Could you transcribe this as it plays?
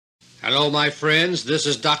Hello my friends, this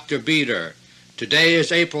is Dr. Beter. Today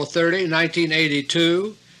is April 30,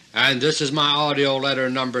 1982, and this is my AUDIO LETTER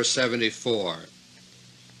No. 74.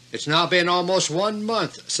 It's now been almost 1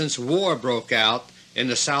 month since war broke out in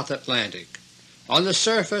the South Atlantic. On the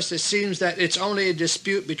surface it seems that it's only a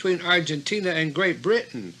dispute between Argentina and Great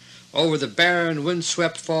Britain over the barren,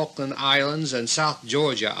 windswept Falkland Islands and South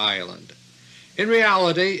Georgia Island. In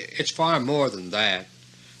reality it's far more than that.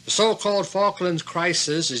 The so-called Falklands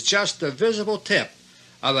crisis is just the visible tip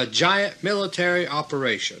of a giant military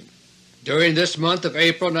operation. During this month of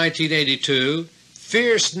April 1982,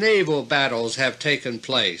 fierce naval battles have taken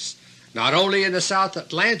place, not only in the South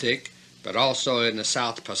Atlantic but also in the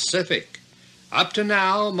South Pacific. Up to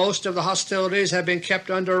now, most of the hostilities have been kept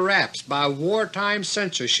under wraps by wartime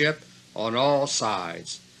censorship on all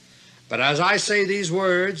sides. But as I say these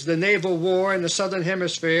words, the naval war in the Southern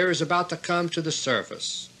Hemisphere is about to come to the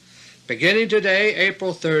surface. Beginning today,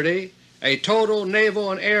 April 30, a total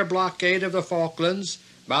naval and air blockade of the Falklands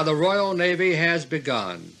by the Royal Navy has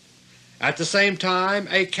begun. At the same time,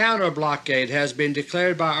 a counter-blockade has been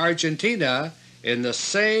declared by Argentina in the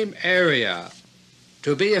same area.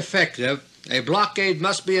 To be effective, a blockade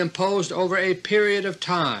must be imposed over a period of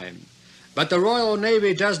time, but the Royal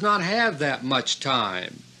Navy does not have that much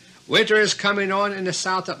time. Winter is coming on in the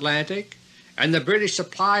South Atlantic, and the British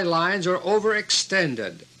supply lines are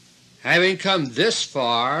overextended. Having come this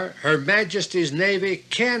far, Her Majesty's Navy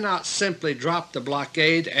cannot simply drop the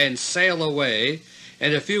blockade and sail away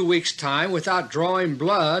in a few weeks' time without drawing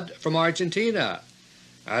blood from Argentina.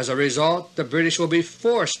 As a result, the British will be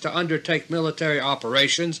forced to undertake military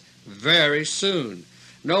operations very soon,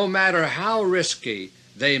 no matter how risky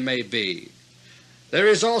they may be. There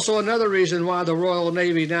is also another reason why the Royal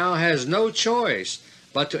Navy now has no choice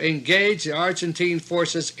but to engage the Argentine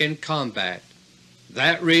forces in combat.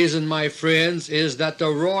 That reason, my friends, is that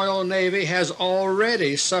the Royal Navy has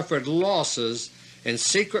already suffered losses in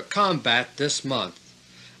secret combat this month.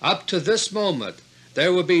 Up to this moment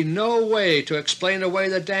there will be no way to explain away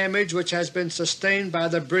the damage which has been sustained by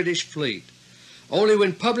the British fleet. Only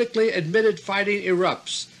when publicly admitted fighting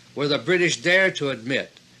erupts will the British dare to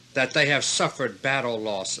admit that they have suffered battle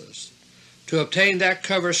losses. To obtain that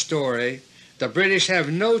cover story, the British have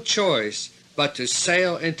no choice but to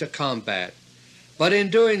sail into combat. But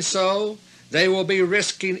in doing so they will be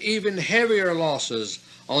risking even heavier losses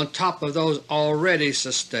on top of those already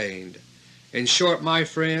sustained. In short, my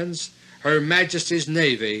friends, Her Majesty's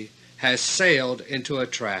Navy has sailed into a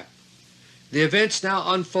trap. The events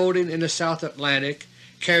now unfolding in the South Atlantic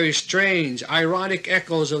carry strange, ironic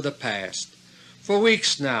echoes of the past. For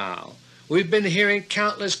weeks now we've been hearing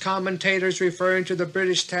countless commentators referring to the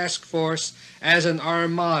British task force as an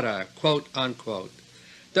armada, quote-unquote.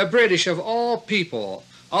 The British of all people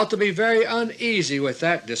ought to be very uneasy with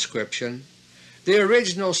that description. The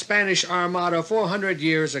original Spanish Armada 400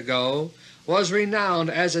 years ago was renowned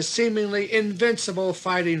as a seemingly invincible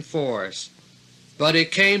fighting force, but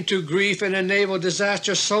it came to grief in a naval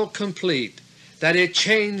disaster so complete that it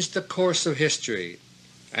changed the course of history,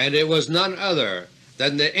 and it was none other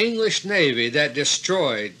than the English Navy that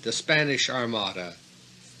destroyed the Spanish Armada.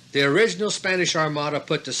 The original Spanish Armada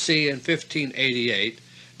put to sea in 1588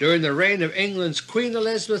 during the reign of England's Queen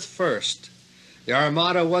Elizabeth I. The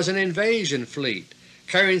Armada was an invasion fleet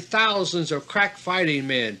carrying thousands of crack fighting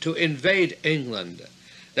men to invade England.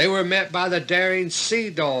 They were met by the daring sea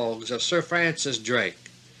dogs of Sir Francis Drake.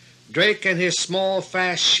 Drake and his small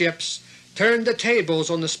fast ships turned the tables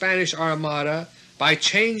on the Spanish Armada by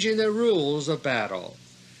changing the rules of battle.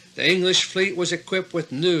 The English fleet was equipped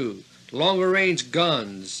with new, longer-range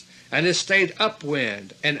guns and it stayed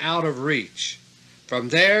upwind and out of reach. From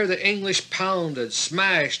there the English pounded,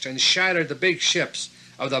 smashed, and shattered the big ships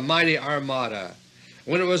of the mighty Armada.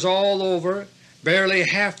 When it was all over, barely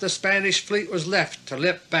half the Spanish fleet was left to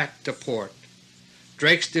limp back to port.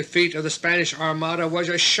 Drake's defeat of the Spanish Armada was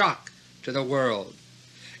a shock to the world.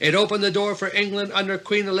 It opened the door for England under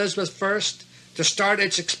Queen Elizabeth I to start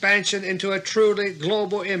its expansion into a truly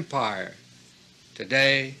global empire.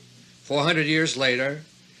 Today, 400 years later,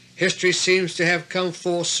 history seems to have come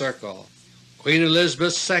full circle. Queen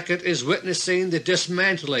Elizabeth II is witnessing the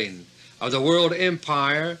dismantling of the world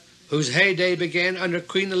empire whose heyday began under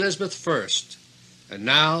Queen Elizabeth I, and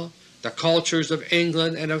now the cultures of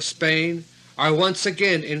England and of Spain are once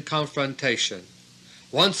again in confrontation.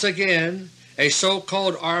 Once again a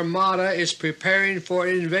so-called armada is preparing for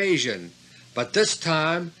invasion, but this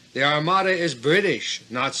time the armada is British,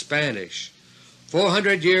 not Spanish.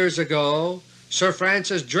 400 years ago Sir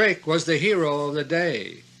Francis Drake was the hero of the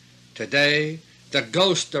day. Today the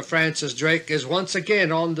ghost of Francis Drake is once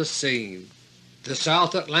again on the scene. The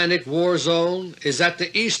South Atlantic War Zone is at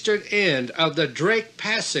the eastern end of the Drake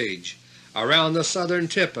Passage around the southern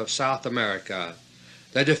tip of South America.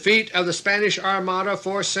 The defeat of the Spanish Armada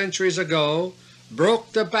 4 centuries ago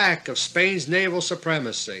broke the back of Spain's naval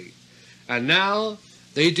supremacy, and now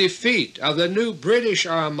the defeat of the new British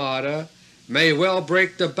Armada may well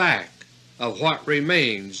break the back of what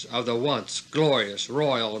remains of the once glorious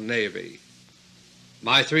Royal Navy.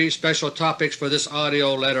 My 3 special topics for this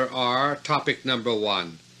AUDIO letter are: Topic number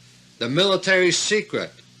 1, the military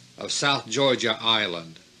secret of South Georgia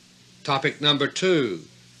Island; Topic number 2,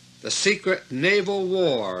 the secret naval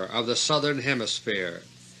war of the Southern Hemisphere;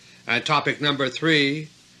 and Topic number 3,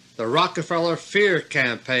 the Rockefeller fear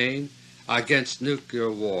campaign against nuclear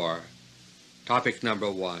war. Topic number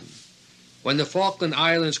 1. When the Falkland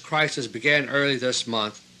Islands crisis began early this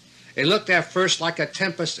month, it looked at first like a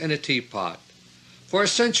tempest in a teapot. For a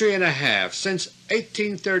century and a half, since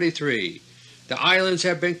 1833, the islands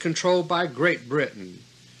have been controlled by Great Britain.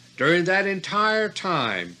 During that entire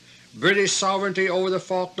time, British sovereignty over the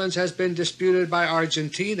Falklands has been disputed by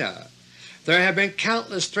Argentina. There have been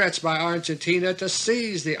countless threats by Argentina to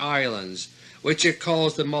seize the islands, which it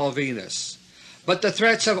calls the Malvinas, but the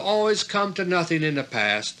threats have always come to nothing in the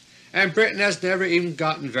past, and Britain has never even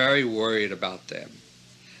gotten very worried about them.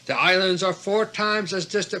 The islands are 4 times as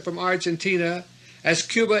distant from Argentina as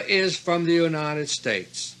Cuba is from the United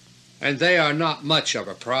States, and they are not much of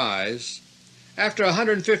a prize. After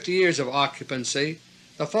 150 years of occupancy,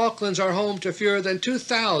 the Falklands are home to fewer than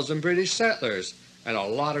 2,000 British settlers and a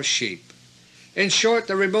lot of sheep. In short,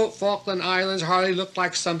 the remote Falkland Islands hardly look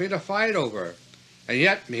like something to fight over, and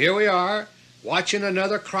yet here we are, watching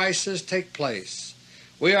another crisis take place.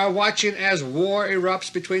 We are watching as war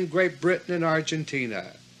erupts between Great Britain and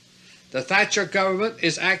Argentina. The Thatcher government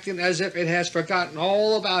is acting as if it has forgotten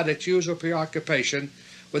all about its usual preoccupation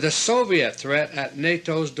with the Soviet threat at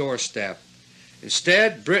NATO's doorstep.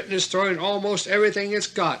 Instead, Britain is throwing almost everything it's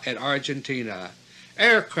got at Argentina: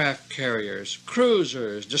 aircraft carriers,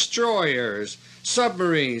 cruisers, destroyers,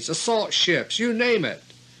 submarines, assault ships, you name it.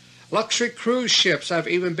 Luxury cruise ships have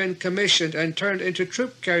even been commissioned and turned into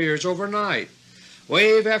troop carriers overnight.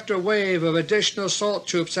 Wave after wave of additional assault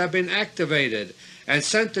troops have been activated and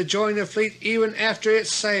sent to join the fleet even after it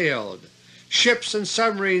sailed. Ships and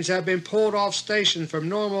submarines have been pulled off station from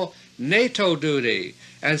normal NATO duty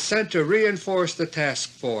and sent to reinforce the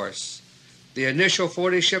task force. The initial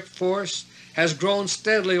 40-ship force has grown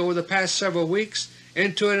steadily over the past several weeks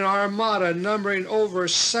into an armada numbering over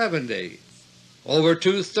 70. Over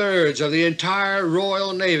 2/3 of the entire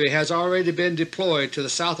Royal Navy has already been deployed to the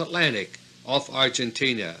South Atlantic off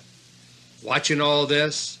Argentina. Watching all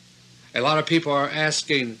this, a lot of people are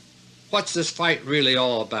asking, what's this fight really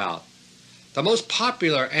all about? The most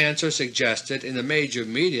popular answer suggested in the major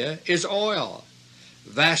media is oil.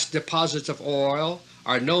 Vast deposits of oil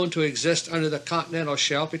are known to exist under the continental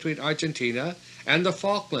shelf between Argentina and the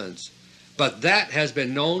Falklands, but that has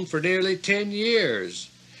been known for nearly 10 years.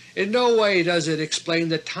 In no way does it explain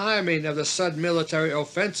the timing of the sudden military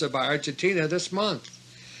offensive by Argentina this month,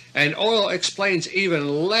 and oil explains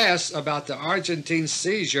even less about the Argentine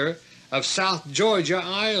seizure of South Georgia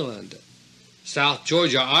Island. South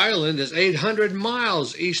Georgia Island is 800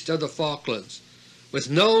 miles east of the Falklands, with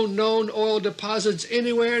no known oil deposits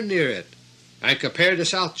anywhere near it, and compared to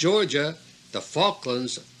South Georgia, the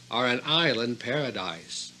Falklands are an island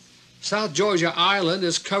paradise. South Georgia Island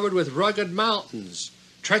is covered with rugged mountains,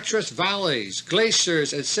 treacherous valleys,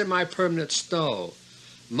 glaciers, and semi-permanent snow.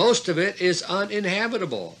 Most of it is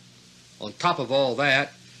uninhabitable. On top of all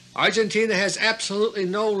that, Argentina has absolutely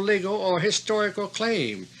no legal or historical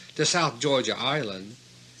claim to South Georgia Island.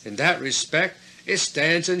 In that respect, it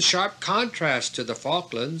stands in sharp contrast to the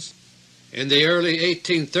Falklands. In the early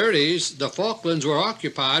 1830s, the Falklands were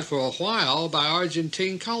occupied for a while by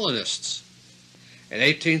Argentine colonists. In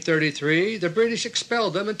 1833, the British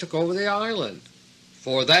expelled them and took over the island.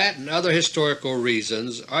 For that and other historical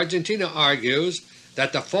reasons, Argentina argues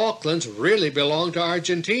that the Falklands really belong to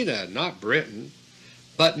Argentina, not Britain.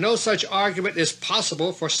 But no such argument is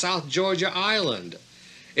possible for South Georgia Island.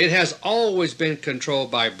 It has always been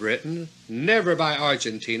controlled by Britain, never by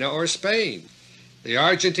Argentina or Spain. The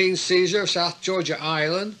Argentine seizure of South Georgia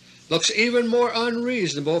Island looks even more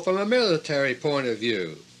unreasonable from a military point of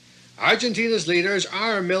view. Argentina's leaders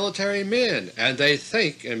are military men, and they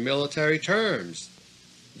think in military terms.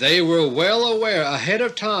 They were well aware ahead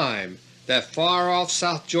of time that far-off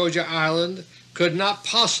South Georgia Island could not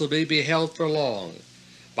possibly be held for long.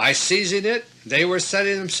 By seizing it, they were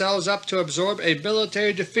setting themselves up to absorb a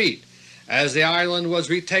military defeat as the island was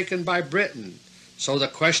retaken by Britain. So the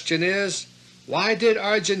question is, Why did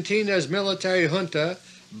Argentina's military junta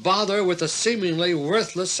bother with the seemingly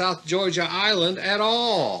worthless South Georgia island at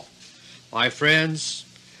all? My friends,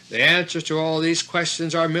 the answers to all these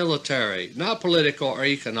questions are military, not political or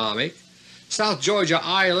economic. South Georgia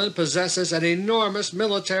Island possesses an enormous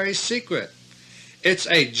military secret. It's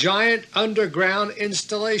a giant underground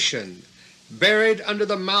installation buried under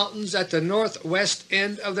the mountains at the northwest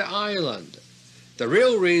end of the island. The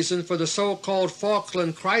real reason for the so-called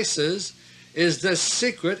Falkland crisis is this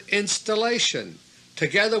secret installation,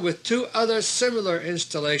 together with two other similar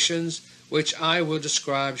installations which I will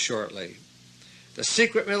describe shortly. The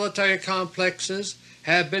secret military complexes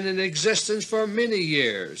have been in existence for many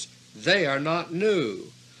years. They are not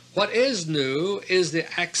new. What is new is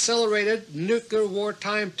the accelerated nuclear war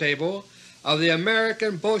timetable of the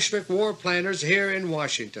American Bolshevik war planners here in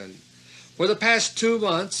Washington. For the past 2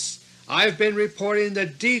 months I've been reporting the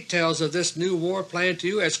details of this new war plan to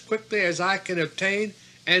you as quickly as I can obtain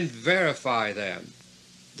and verify them.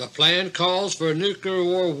 The plan calls for Nuclear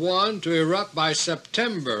War I to erupt by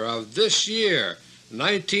September of this year,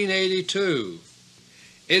 1982.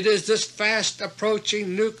 It is this fast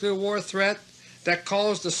approaching nuclear war threat that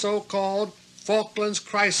caused the so-called Falklands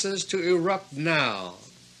crisis to erupt now.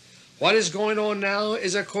 What is going on now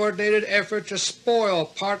is a coordinated effort to spoil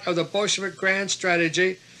part of the Bolshevik grand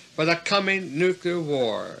strategy for the coming nuclear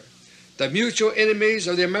war. The mutual enemies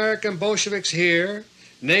of the American Bolsheviks here,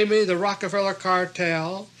 namely the Rockefeller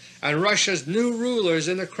cartel and Russia's new rulers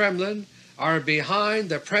in the Kremlin, are behind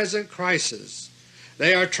the present crisis.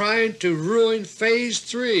 They are trying to ruin Phase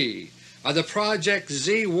 3 of the Project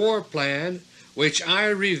Z war plan which I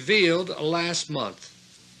revealed last month.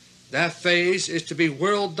 That phase is to be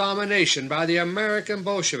world domination by the American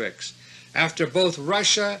Bolsheviks after both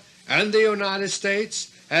Russia and the United States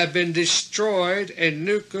have been destroyed in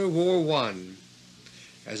Nuclear War I.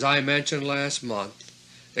 As I mentioned last month,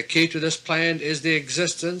 the key to this plan is the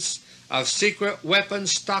existence of secret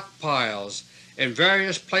weapons stockpiles in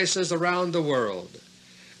various places around the world.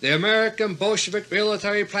 The American Bolshevik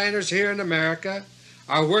military planners here in America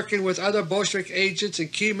are working with other Bolshevik agents in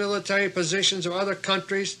key military positions of other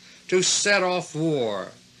countries to set off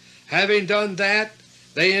war. Having done that,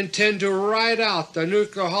 they intend to ride out the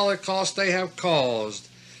nuclear holocaust they have caused,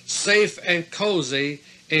 safe and cozy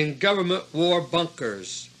in government war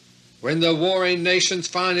bunkers. When the warring nations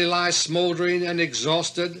finally lie smoldering and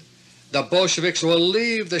exhausted, the Bolsheviks will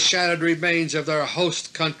leave the shattered remains of their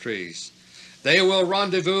host countries. They will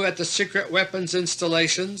rendezvous at the secret weapons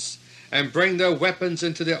installations and bring their weapons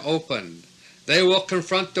into the open. They will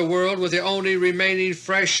confront the world with the only remaining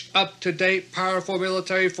fresh, up-to-date, powerful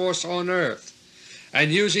military force on earth,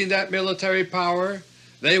 and using that military power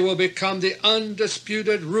they will become the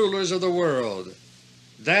undisputed rulers of the world.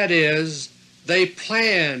 That is, they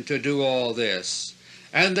plan to do all this,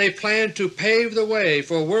 and they plan to pave the way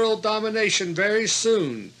for world domination very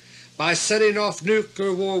soon by setting off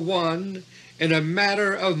Nuclear War I in a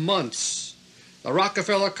matter of months. The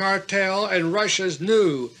Rockefeller cartel and Russia's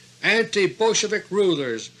new anti-Bolshevik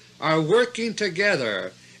rulers are working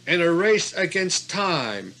together in a race against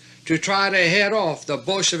time to try to head off the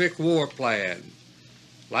Bolshevik war plan.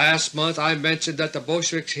 Last month I mentioned that the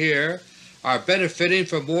Bolsheviks here are benefiting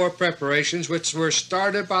from war preparations which were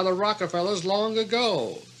started by the Rockefellers long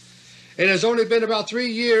ago. It has only been about 3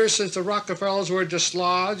 years since the Rockefellers were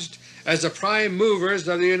dislodged as the prime movers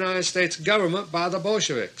of the United States government by the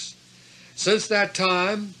Bolsheviks. Since that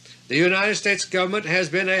time the United States government has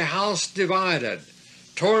been a house divided,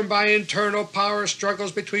 torn by internal power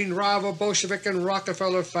struggles between rival Bolshevik and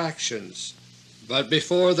Rockefeller factions. But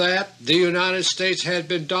before that the United States had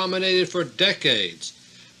been dominated for decades,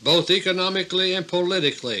 both economically and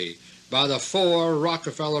politically, by the 4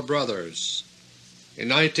 Rockefeller brothers. In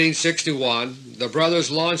 1961 the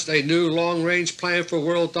brothers launched a new long-range plan for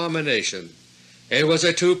world domination. It was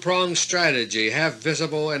a two-pronged strategy, half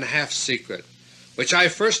visible and half secret, which I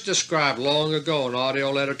first described long ago in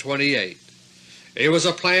AUDIO LETTER No. 28. It was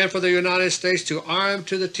a plan for the United States to arm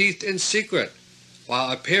to the teeth in secret,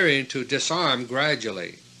 while appearing to disarm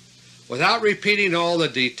gradually. Without repeating all the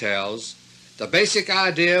details, the basic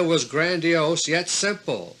idea was grandiose yet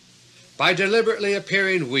simple. By deliberately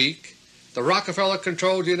appearing weak, the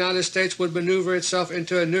Rockefeller-controlled United States would maneuver itself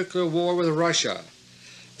into a nuclear war with Russia.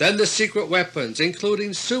 Then the secret weapons,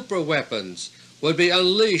 including superweapons, would be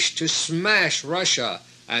unleashed to smash Russia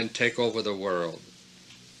and take over the world.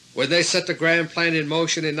 When they set the grand plan in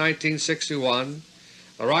motion in 1961,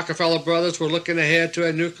 the Rockefeller brothers were looking ahead to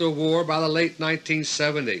a nuclear war by the late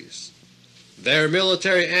 1970s. Their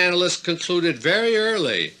military analysts concluded very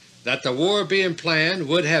early that the war being planned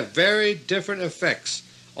would have very different effects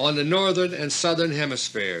on the northern and southern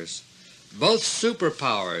hemispheres. Both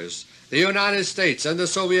superpowers, the United States and the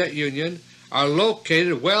Soviet Union, are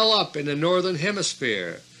located well up in the northern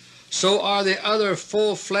hemisphere. So are the other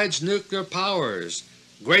full-fledged nuclear powers,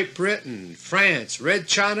 Great Britain, France, Red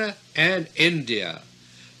China, and India.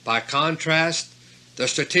 By contrast, the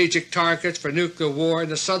strategic targets for nuclear war in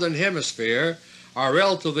the southern hemisphere are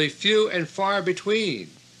relatively few and far between.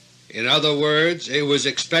 In other words, it was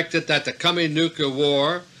expected that the coming nuclear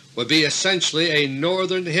war would be essentially a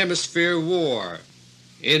northern hemisphere war.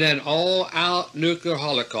 In an all-out nuclear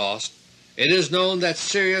holocaust, it is known that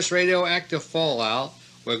serious radioactive fallout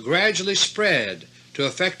will gradually spread to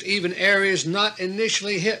affect even areas not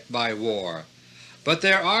initially hit by war. But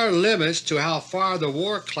there are limits to how far the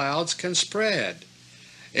war clouds can spread.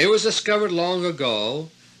 It was discovered long ago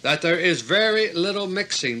that there is very little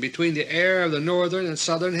mixing between the air of the northern and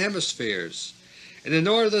southern hemispheres. In the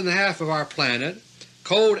northern half of our planet,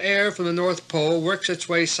 cold air from the North Pole works its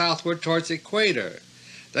way southward towards the equator.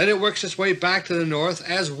 Then it works its way back to the north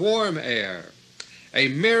as warm air. A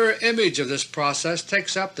mirror image of this process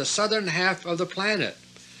takes up the southern half of the planet.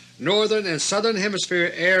 Northern and southern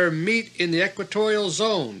hemisphere air meet in the equatorial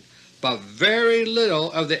zone, but very little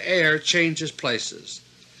of the air changes places.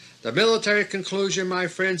 The military conclusion, my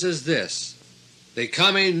friends, is this: the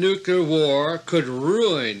coming nuclear war could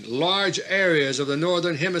ruin large areas of the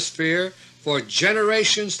northern hemisphere for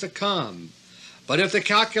generations to come. But if the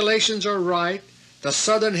calculations are right, the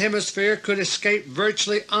southern hemisphere could escape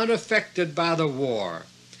virtually unaffected by the war.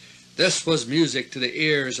 This was music to the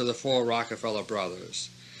ears of the four Rockefeller brothers.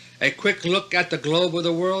 A quick look at the globe of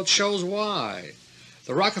the world shows why.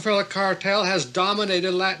 The Rockefeller cartel has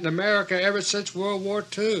dominated Latin America ever since World War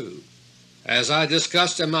II. As I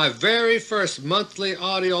discussed in my very first monthly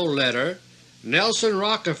audio letter, Nelson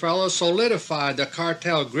Rockefeller solidified the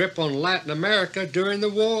cartel grip on Latin America during the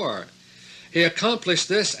war. He accomplished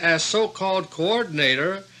this as so-called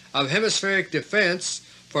Coordinator of Hemispheric Defense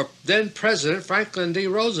for then-President Franklin D.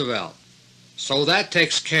 Roosevelt. So that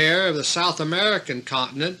takes care of the South American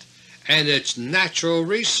continent and its natural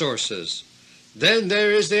resources. Then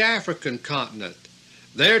there is the African continent.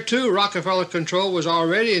 There too Rockefeller control was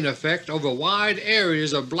already in effect over wide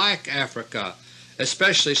areas of black Africa,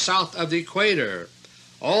 especially south of the equator.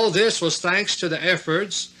 All this was thanks to the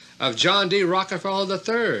efforts of John D. Rockefeller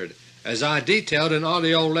III, as I detailed in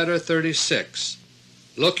AUDIO LETTER 36.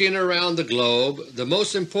 Looking around the globe, the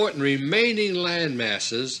most important remaining land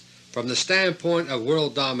masses from the standpoint of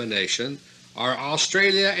world domination are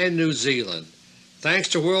Australia and New Zealand. Thanks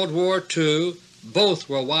to World War II, both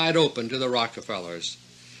were wide open to the Rockefellers.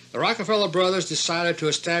 The Rockefeller brothers decided to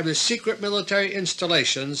establish secret military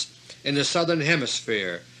installations in the Southern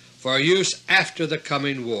Hemisphere for use after the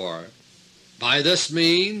coming war. By this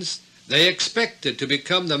means they expected to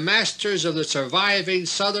become the masters of the surviving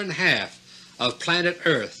southern half of planet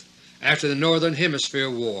Earth after the Northern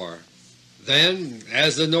Hemisphere War. Then,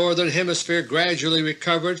 as the Northern Hemisphere gradually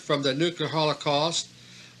recovered from the nuclear holocaust,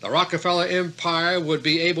 the Rockefeller Empire would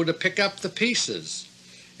be able to pick up the pieces.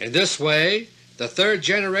 In this way, the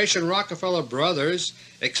third-generation Rockefeller brothers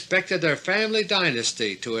expected their family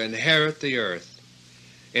dynasty to inherit the earth.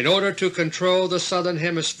 In order to control the Southern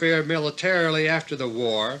Hemisphere militarily after the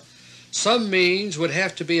war, some means would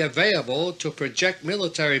have to be available to project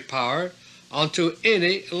military power onto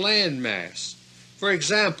any landmass. For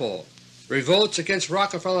example, revolts against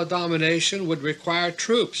Rockefeller domination would require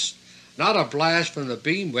troops, not a blast from the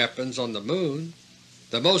beam weapons on the Moon.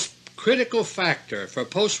 The most critical factor for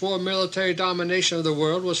post-war military domination of the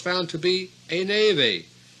world was found to be a navy.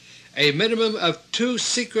 A minimum of 2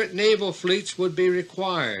 secret naval fleets would be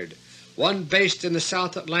required, one based in the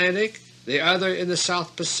South Atlantic, the other in the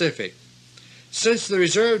South Pacific. Since the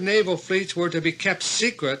reserve naval fleets were to be kept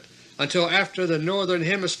secret until after the Northern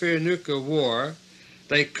Hemisphere nuclear war,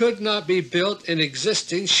 they could not be built in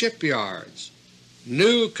existing shipyards.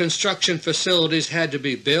 New construction facilities had to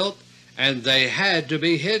be built, and they had to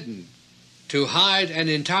be hidden. To hide an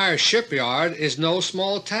entire shipyard is no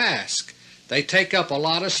small task. They take up a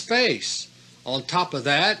lot of space. On top of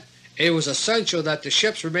that, it was essential that the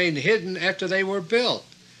ships remain hidden after they were built.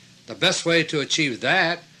 The best way to achieve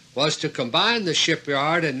that was to combine the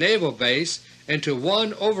shipyard and naval base into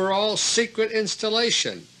one overall secret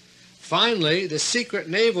installation. Finally, the secret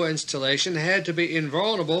naval installation had to be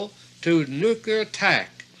invulnerable to nuclear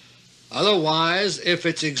attack. Otherwise, if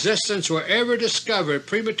its existence were ever discovered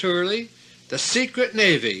prematurely, the secret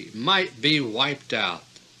navy might be wiped out.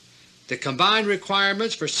 The combined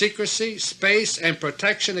requirements for secrecy, space, and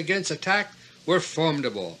protection against attack were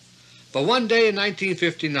formidable. But one day in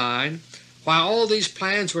 1959, While all these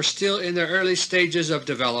plans were still in their early stages of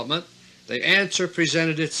development, the answer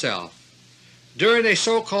presented itself. During a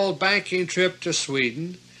so-called banking trip to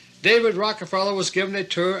Sweden, David Rockefeller was given a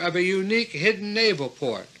tour of a unique hidden naval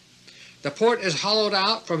port. The port is hollowed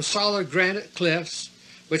out from solid granite cliffs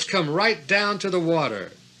which come right down to the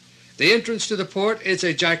water. The entrance to the port is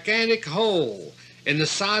a gigantic hole in the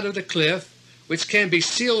side of the cliff which can be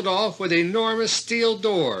sealed off with enormous steel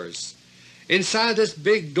doors. Inside this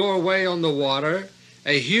big doorway on the water,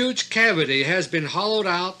 a huge cavity has been hollowed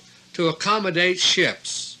out to accommodate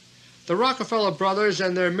ships. The Rockefeller brothers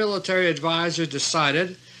and their military advisors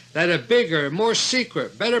decided that a bigger, more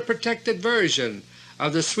secret, better protected version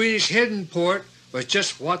of the Swedish hidden port was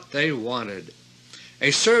just what they wanted.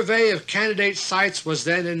 A survey of candidate sites was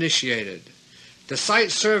then initiated. The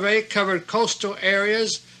site survey covered coastal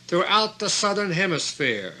areas throughout the Southern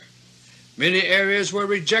Hemisphere. Many areas were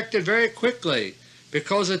rejected very quickly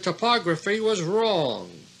because the topography was wrong.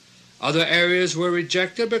 Other areas were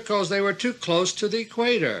rejected because they were too close to the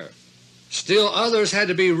equator. Still others had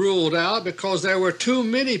to be ruled out because there were too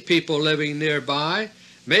many people living nearby,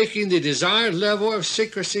 making the desired level of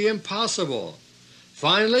secrecy impossible.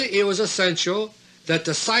 Finally, it was essential that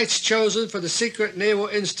the sites chosen for the secret naval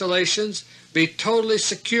installations be totally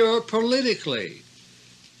secure politically.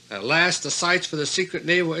 At last the sites for the secret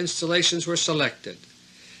naval installations were selected.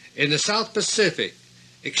 In the South Pacific,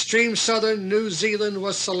 extreme southern New Zealand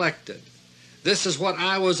was selected. This is what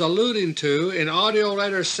I was alluding to in AUDIO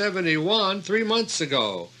LETTER 71 3 months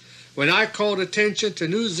ago, when I called attention to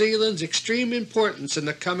New Zealand's extreme importance in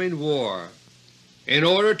the coming war. In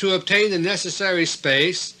order to obtain the necessary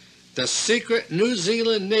space, the secret New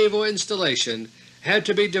Zealand naval installation had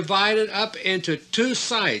to be divided up into 2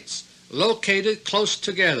 sites located close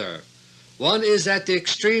together. One is at the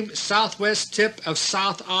extreme southwest tip of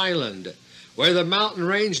South Island, where the mountain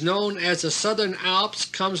range known as the Southern Alps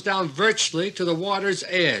comes down virtually to the water's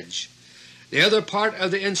edge. The other part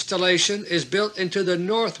of the installation is built into the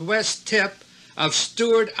northwest tip of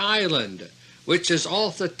Stewart Island, which is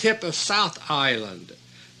off the tip of South Island.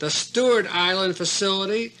 The Stewart Island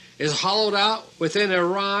facility is hollowed out within a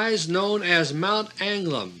rise known as Mount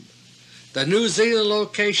Anglem. The New Zealand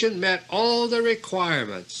location met all the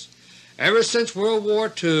requirements. Ever since World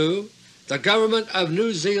War II, the government of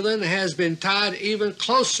New Zealand has been tied even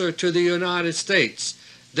closer to the United States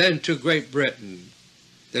than to Great Britain.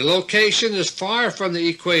 The location is far from the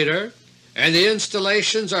equator, and the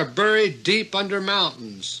installations are buried deep under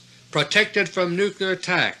mountains, protected from nuclear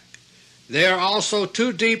attack. They are also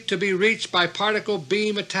too deep to be reached by particle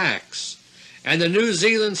beam attacks, and the New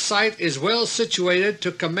Zealand site is well situated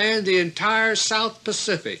to command the entire South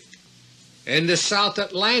Pacific. In the South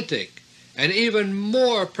Atlantic, an even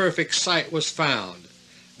more perfect site was found.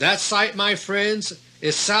 That site, my friends,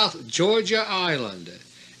 is South Georgia Island.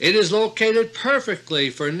 It is located perfectly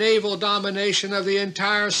for naval domination of the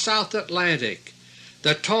entire South Atlantic.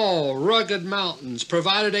 The tall, rugged mountains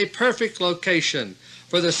provided a perfect location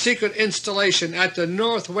for the secret installation at the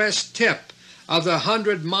northwest tip of the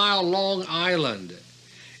 100-mile-long island.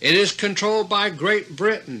 It is controlled by Great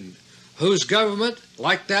Britain, whose government,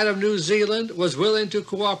 like that of New Zealand, was willing to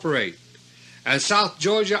cooperate, and South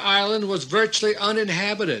Georgia Island was virtually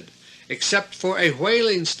uninhabited except for a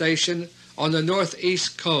whaling station on the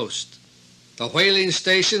northeast coast. The whaling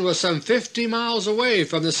station was some 50 miles away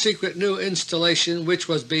from the secret new installation which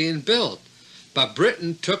was being built, but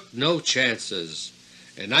Britain took no chances.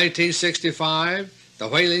 In 1965 the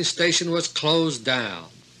whaling station was closed down.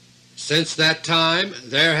 Since that time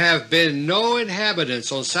there have been no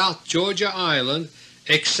inhabitants on South Georgia Island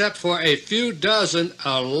except for a few dozen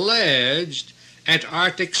alleged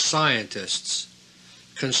Antarctic scientists.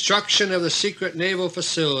 Construction of the secret naval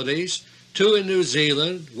facilities, 2 in New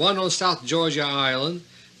Zealand, 1 on South Georgia Island,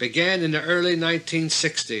 began in the early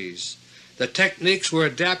 1960s. The techniques were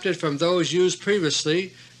adapted from those used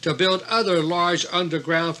previously to build other large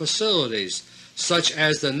underground facilities, such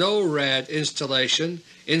as the NORAD installation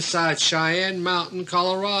inside Cheyenne Mountain,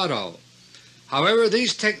 Colorado. However,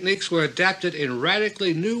 these techniques were adapted in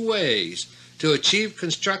radically new ways to achieve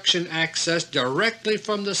construction access directly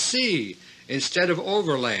from the sea instead of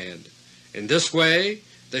overland. In this way,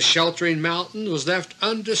 the sheltering mountain was left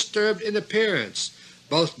undisturbed in appearance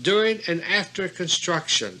both during and after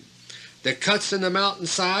construction. The cuts in the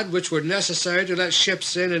mountainside which were necessary to let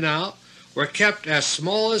ships in and out were kept as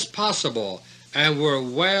small as possible and were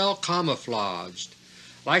well camouflaged.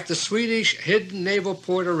 Like the Swedish hidden naval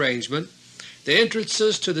port arrangement, the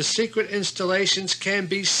entrances to the secret installations can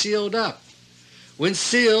be sealed up. When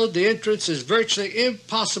sealed, the entrance is virtually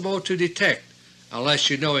impossible to detect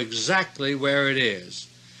unless you know exactly where it is.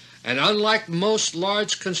 and unlike most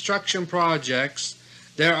large construction projects,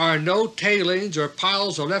 there are no tailings or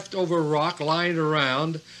piles of leftover rock lying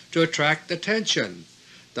around to attract attention.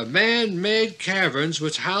 The man-made caverns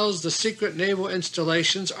which house the secret naval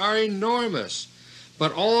installations are enormous,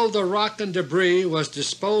 but all of the rock and debris was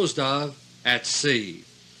disposed of at sea.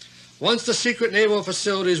 Once the secret naval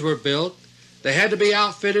facilities were built, they had to be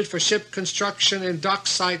outfitted for ship construction and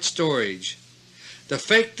dockside storage. The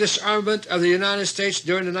fake disarmament of the United States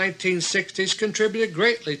during the 1960s contributed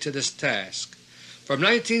greatly to this task. From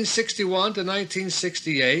 1961 to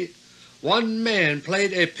 1968, one man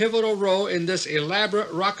played a pivotal role in this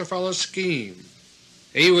elaborate Rockefeller scheme.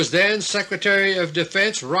 He was then Secretary of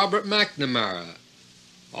Defense Robert McNamara.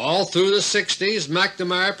 All through the 60s,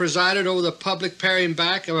 McNamara presided over the public paring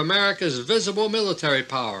back of America's visible military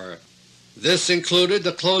power. This included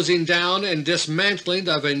the closing down and dismantling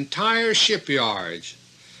of entire shipyards.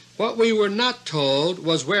 What we were not told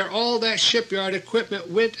was where all that shipyard equipment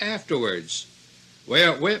went afterwards.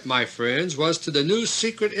 Where it went, my friends, was to the new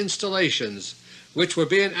secret installations which were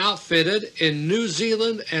being outfitted in New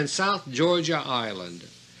Zealand and South Georgia Island.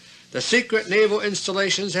 The secret naval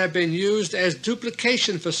installations have been used as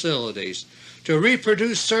duplication facilities to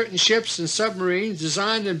reproduce certain ships and submarines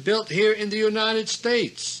designed and built here in the United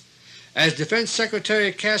States. As Defense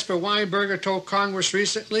Secretary Caspar Weinberger told Congress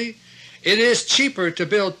recently, it is cheaper to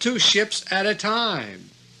build 2 ships at a time.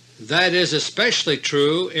 That is especially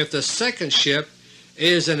true if the second ship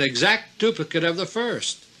is an exact duplicate of the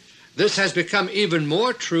first. This has become even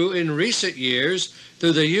more true in recent years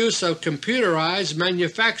through the use of computerized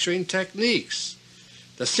manufacturing techniques.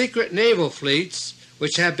 The secret naval fleets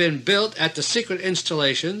which have been built at the secret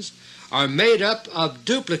installations are made up of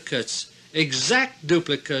duplicates, exact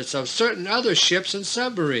duplicates of certain other ships and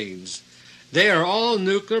submarines. They are all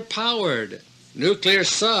nuclear powered, nuclear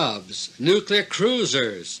subs, nuclear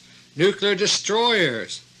cruisers, nuclear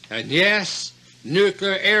destroyers, and yes,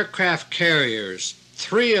 nuclear aircraft carriers,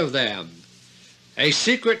 3 of them. A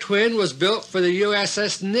secret twin was built for the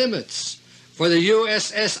USS Nimitz, for the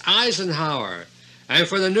USS Eisenhower, and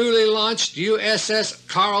for the newly launched USS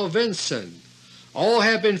Carl Vinson. All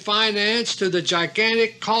have been financed through the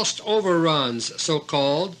gigantic cost overruns,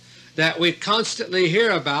 so-called, that we constantly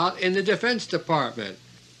hear about in the Defense Department,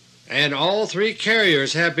 and all 3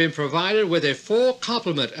 carriers have been provided with a full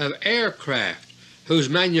complement of aircraft whose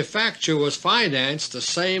manufacture was financed the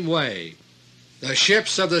same way. The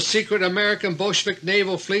ships of the secret American Bolshevik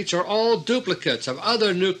naval fleets are all duplicates of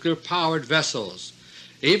other nuclear-powered vessels.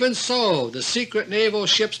 Even so, the secret naval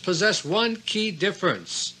ships possess one key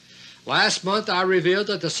difference. Last month I revealed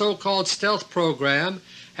that the so-called stealth program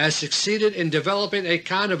has succeeded in developing a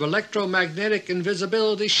kind of electromagnetic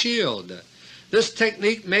invisibility shield. This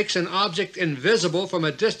technique makes an object invisible from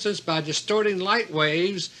a distance by distorting light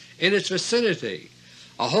waves in its vicinity.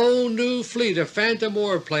 A whole new fleet of Phantom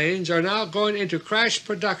warplanes are now going into crash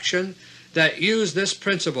production that use this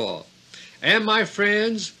principle. And my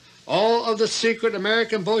friends, all of the secret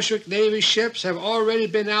American Bolshevik Navy ships have already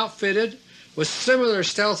been outfitted with similar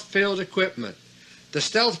stealth field equipment. The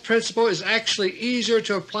stealth principle is actually easier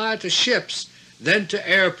to apply to ships than to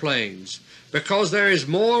airplanes, because there is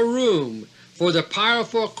more room for the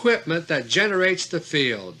powerful equipment that generates the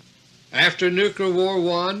field. After Nuclear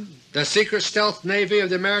War I, the secret stealth navy of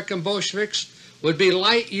the American Bolsheviks would be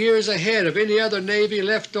light years ahead of any other navy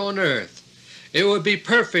left on earth. It would be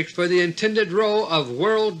perfect for the intended role of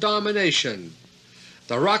world domination.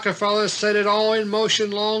 The Rockefellers set it all in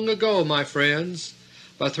motion long ago, my friends,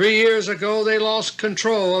 but 3 years ago they lost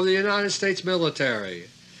control of the United States military.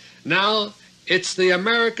 Now it's the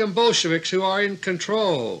American Bolsheviks who are in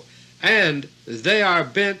control, and they are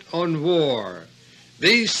bent on war.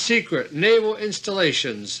 These secret naval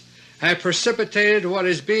installations have precipitated what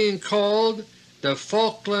is being called the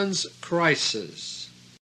Falklands Crisis.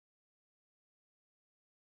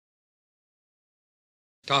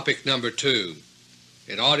 Topic number 2.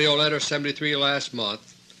 In AUDIO LETTER 73 last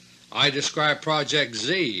month, I described Project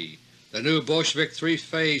Z, the new Bolshevik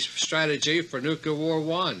 3-phase strategy for Nuclear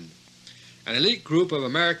War I. An elite group of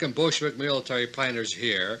American Bolshevik military planners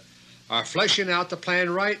here are fleshing out the plan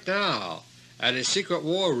right now at a secret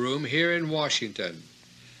war room here in Washington.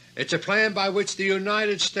 It's a plan by which the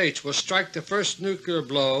United States will strike the first nuclear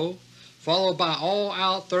blow, followed by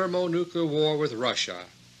all-out thermonuclear war with Russia.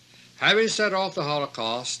 Having set off the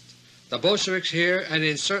Holocaust, the Bolsheviks here and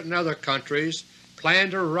in certain other countries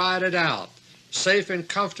plan to ride it out, safe in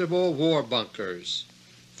comfortable war bunkers.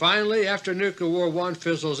 Finally, after Nuclear War I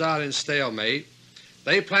fizzles out in stalemate,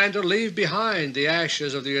 they plan to leave behind the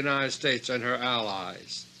ashes of the United States and her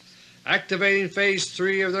allies. Activating Phase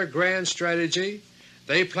 3 of their grand strategy,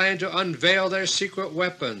 they plan to unveil their secret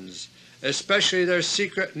weapons, especially their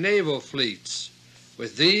secret naval fleets.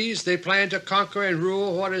 With these they plan to conquer and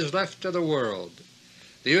rule what is left of the world.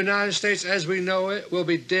 The United States as we know it will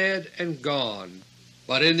be dead and gone.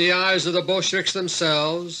 But in the eyes of the Bolsheviks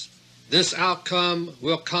themselves, this outcome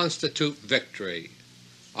will constitute victory.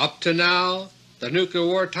 Up to now, the nuclear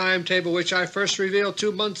war timetable which I first revealed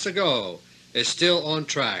 2 months ago is still on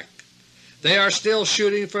track. They are still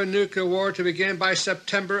shooting for a nuclear war to begin by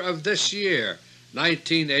September of this year,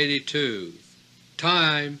 1982.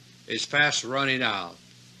 Time is fast running out.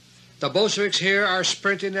 The Bolsheviks here are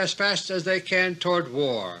sprinting as fast as they can toward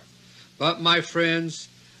war. But, my friends,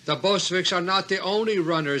 the Bolsheviks are not the only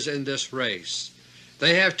runners in this race.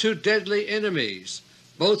 They have two deadly enemies,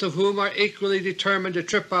 both of whom are equally determined to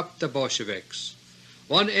trip up the Bolsheviks.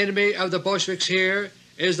 One enemy of the Bolsheviks here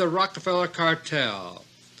is the Rockefeller cartel.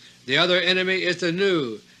 The other enemy is the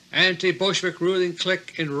new anti-Bolshevik ruling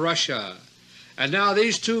clique in Russia. And now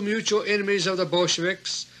these two mutual enemies of the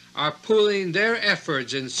Bolsheviks are pooling their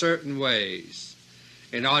efforts in certain ways.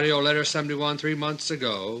 In AUDIO LETTER 71 3 months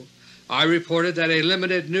ago, I reported that a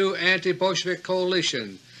limited new anti-Bolshevik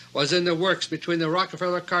coalition was in the works between the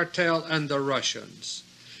Rockefeller cartel and the Russians.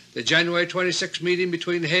 The January 26 meeting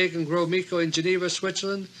between Haig and Gromyko in Geneva,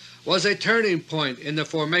 Switzerland was a turning point in the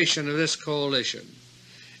formation of this coalition.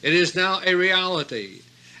 It is now a reality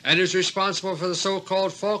and is responsible for the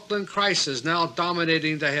so-called Falkland crisis now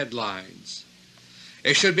dominating the headlines.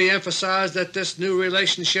 It should be emphasized that this new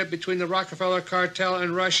relationship between the Rockefeller cartel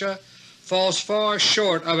and Russia falls far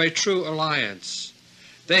short of a true alliance.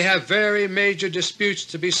 They have very major disputes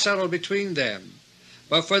to be settled between them,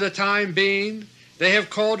 but for the time being they have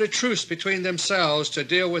called a truce between themselves to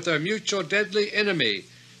deal with their mutual deadly enemy,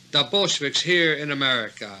 the Bolsheviks here in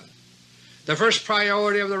America. The first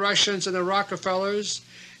priority of the Russians and the Rockefellers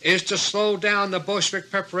is to slow down the Bolshevik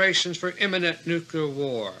preparations for imminent nuclear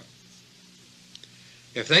war.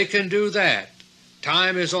 If they can do that,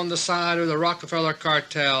 time is on the side of the Rockefeller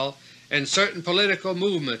cartel and certain political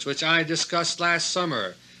movements which I discussed last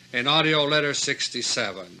summer in AUDIO LETTER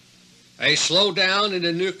 67. A slowdown in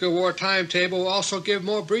the nuclear war timetable will also give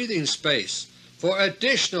more breathing space for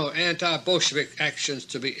additional anti-Bolshevik actions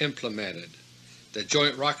to be implemented. The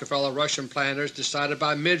joint Rockefeller-Russian planners decided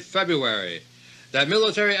by mid-February that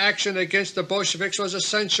military action against the Bolsheviks was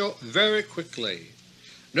essential very quickly.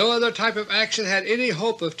 No other type of action had any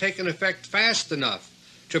hope of taking effect fast enough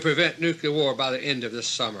to prevent nuclear war by the end of this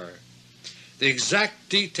summer. The exact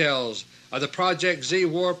details of the Project Z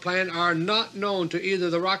war plan are not known to either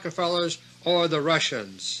the Rockefellers or the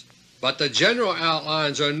Russians, but the general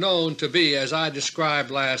outlines are known to be as I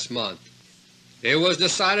described last month. It was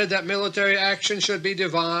decided that military action should be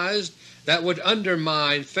devised that would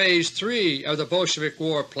undermine Phase 3 of the Bolshevik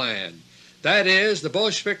war plan. That is, the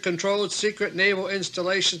Bolshevik-controlled secret naval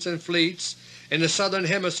installations and fleets in the Southern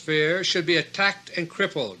Hemisphere should be attacked and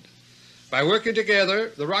crippled. By working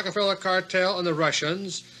together, the Rockefeller cartel and the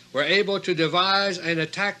Russians were able to devise an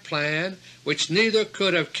attack plan which neither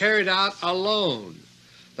could have carried out alone.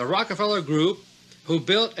 The Rockefeller Group, who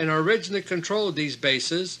built and originally controlled these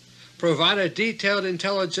bases, provided detailed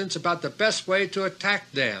intelligence about the best way to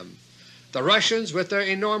attack them. The Russians, with their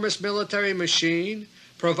enormous military machine,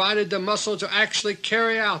 provided the muscle to actually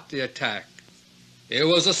carry out the attack. It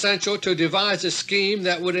was essential to devise a scheme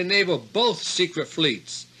that would enable both secret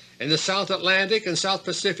fleets in the South Atlantic and South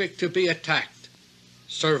Pacific to be attacked.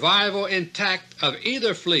 Survival intact of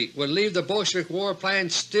either fleet would leave the Bolshevik war plan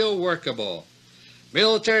still workable.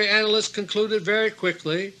 Military analysts concluded very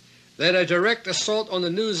quickly that a direct assault on the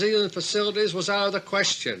New Zealand facilities was out of the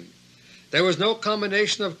question. There was no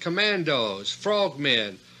combination of commandos,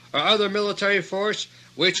 frogmen, or other military force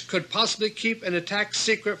which could possibly keep an attack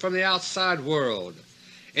secret from the outside world.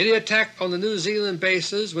 Any attack on the New Zealand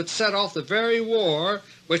bases would set off the very war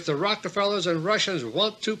which the Rockefellers and Russians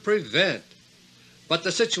want to prevent. But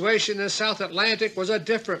the situation in the South Atlantic was a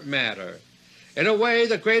different matter. In a way,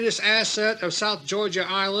 the greatest asset of South Georgia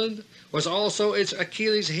Island was also its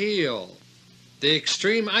Achilles heel. The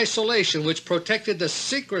extreme isolation which protected the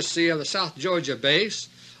secrecy of the South Georgia base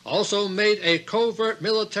also made a covert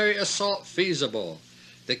military assault feasible.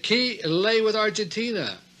 The key lay with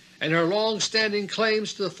Argentina and her long-standing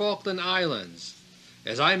claims to the Falkland Islands.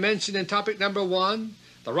 As I mentioned in topic number 1,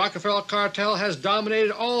 the Rockefeller cartel has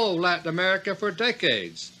dominated all Latin America for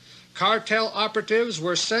decades. Cartel operatives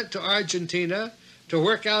were sent to Argentina to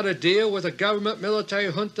work out a deal with the government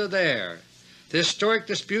military junta there. The historic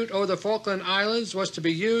dispute over the Falkland Islands was to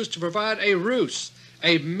be used to provide a ruse,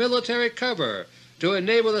 a military cover, to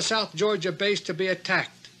enable the South Georgia base to be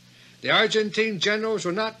attacked. The Argentine generals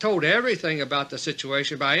were not told everything about the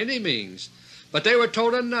situation by any means, but they were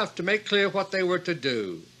told enough to make clear what they were to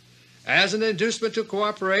do. As an inducement to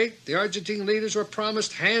cooperate, the Argentine leaders were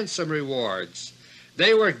promised handsome rewards.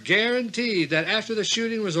 They were guaranteed that after the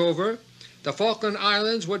shooting was over, the Falkland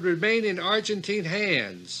Islands would remain in Argentine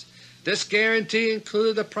hands. This guarantee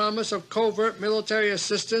included the promise of covert military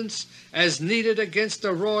assistance as needed against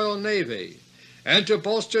the Royal Navy, and to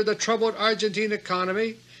bolster the troubled Argentine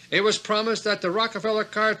economy, it was promised that the Rockefeller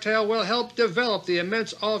cartel will help develop the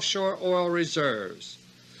immense offshore oil reserves.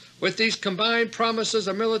 With these combined promises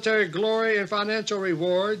of military glory and financial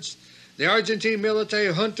rewards, the Argentine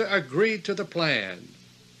military junta agreed to the plan.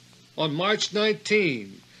 On March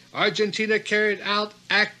 19, Argentina carried out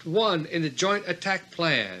Act 1 in the Joint Attack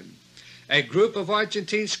Plan. A group of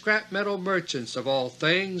Argentine scrap metal merchants, of all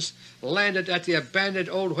things, landed at the abandoned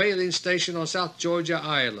old whaling station on South Georgia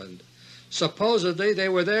Island. Supposedly they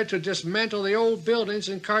were there to dismantle the old buildings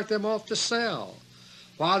and cart them off to sell.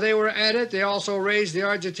 While they were at it, they also raised the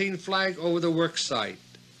Argentine flag over the work site.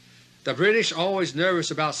 The British, always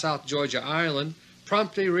nervous about South Georgia Island,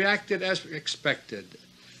 promptly reacted as expected.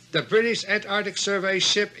 The British Antarctic Survey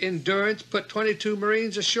ship Endurance put 22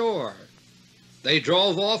 Marines ashore. They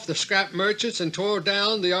drove off the scrap merchants and tore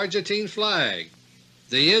down the Argentine flag.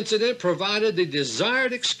 The incident provided the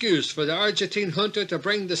desired excuse for the Argentine junta to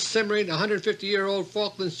bring the simmering 150-year-old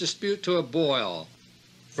Falklands dispute to a boil.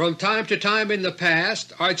 From time to time in the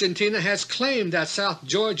past, Argentina has claimed that South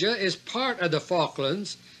Georgia is part of the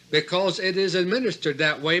Falklands because it is administered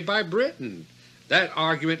that way by Britain. That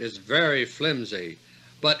argument is very flimsy,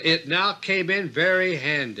 but it now came in very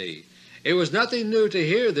handy. It was nothing new to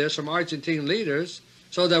hear this from Argentine leaders,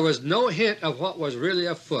 so there was no hint of what was really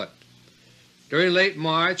afoot. During late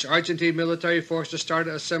March, Argentine military forces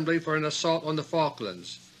started assembling for an assault on the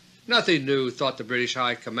Falklands. Nothing new, thought the British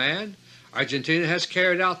High Command. Argentina has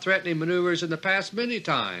carried out threatening maneuvers in the past many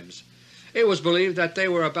times. It was believed that they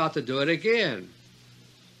were about to do it again.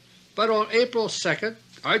 But on April 2nd,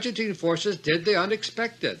 Argentine forces did the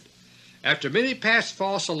unexpected. After many past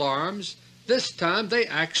false alarms, this time they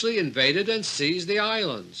actually invaded and seized the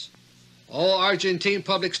islands. All Argentine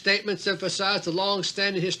public statements emphasized the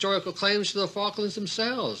long-standing historical claims to the Falklands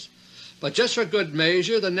themselves. But just for good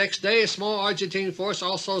measure, the next day a small Argentine force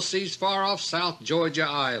also seized far-off South Georgia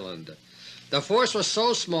Island. The force was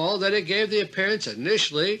so small that it gave the appearance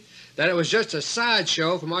initially that it was just a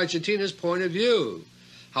sideshow from Argentina's point of view.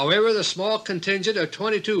 However, the small contingent of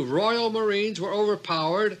 22 Royal Marines were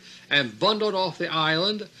overpowered and bundled off the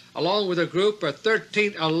island, along with a group of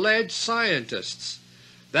 13 alleged scientists.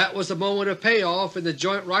 That was the moment of payoff in the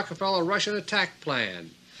joint Rockefeller-Russian attack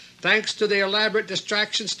plan. Thanks to the elaborate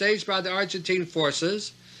distraction staged by the Argentine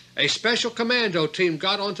forces, a special commando team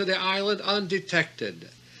got onto the island undetected.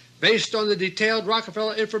 Based on the detailed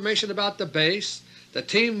Rockefeller information about the base, the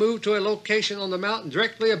team moved to a location on the mountain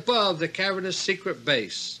directly above the cavernous secret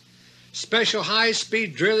base. Special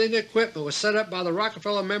high-speed drilling equipment was set up by the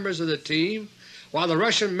Rockefeller members of the team, while the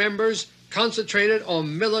Russian members concentrated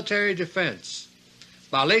on military defense.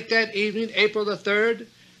 By late that evening, April the 3rd,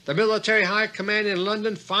 the Military High Command in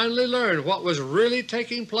London finally learned what was really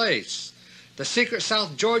taking place. The secret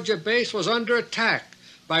South Georgia base was under attack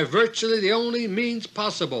by virtually the only means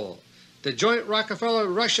possible. The joint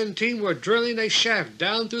Rockefeller-Russian team were drilling a shaft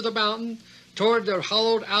down through the mountain toward the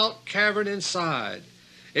hollowed-out cavern inside.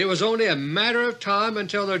 It was only a matter of time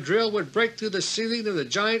until the drill would break through the ceiling of the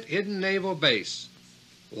giant hidden naval base.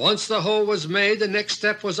 Once the hole was made, the next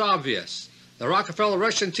step was obvious. The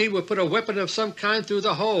Rockefeller-Russian team would put a weapon of some kind through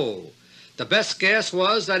the hole. The best guess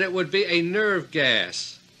was that it would be a nerve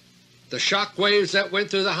gas. The shock waves that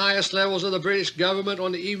went through the highest levels of the British government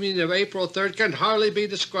on the evening of April 3rd can hardly be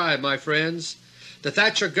described, my friends. The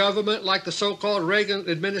Thatcher government, like the so-called Reagan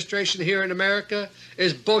administration here in America,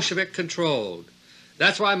 is Bolshevik-controlled.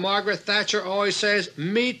 That's why Margaret Thatcher always says,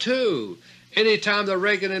 "Me too," any time the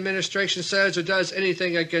Reagan administration says or does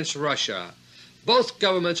anything against Russia. Both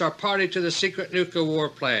governments are party to the secret nuclear war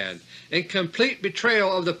plan, in complete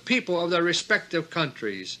betrayal of the people of their respective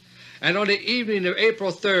countries. And on the evening of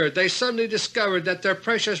April 3rd they suddenly discovered that their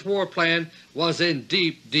precious war plan was in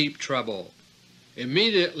deep, deep trouble.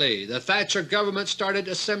 Immediately the Thatcher government started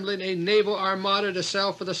assembling a naval armada to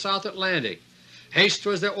sail for the South Atlantic. Haste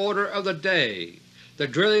was the order of the day. The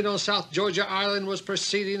drilling on South Georgia Island was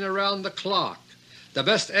proceeding around the clock. The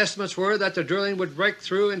best estimates were that the drilling would break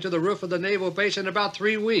through into the roof of the naval base in about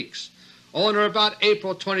 3 weeks, on or about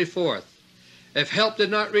April 24th. If help did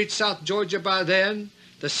not reach South Georgia by then,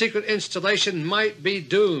 the secret installation might be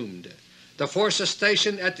doomed. The forces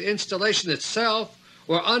stationed at the installation itself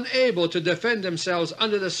were unable to defend themselves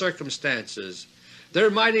under the circumstances. Their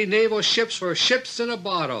mighty naval ships were ships in a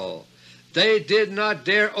bottle. They did not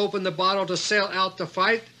dare open the bottle to sail out to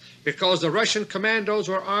fight because the Russian commandos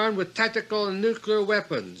were armed with tactical and nuclear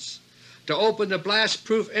weapons. To open the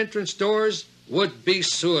blast-proof entrance doors would be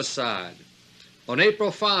suicide. On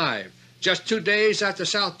April 5, just 2 days after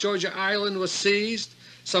South Georgia Island was seized,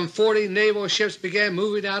 some 40 naval ships began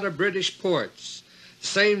moving out of British ports. The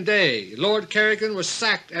same day Lord Carrigan was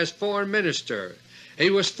sacked as Foreign Minister. He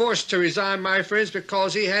was forced to resign, my friends,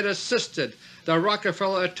 because he had assisted the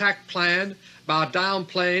Rockefeller attack plan by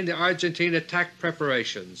downplaying the Argentine attack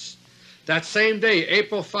preparations. That same day,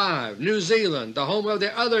 April 5, New Zealand, the home of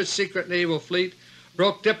the other secret naval fleet,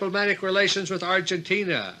 broke diplomatic relations with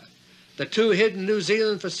Argentina. The 2 hidden New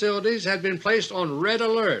Zealand facilities had been placed on red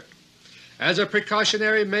alert. As a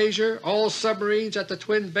precautionary measure, all submarines at the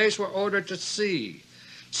twin base were ordered to sea.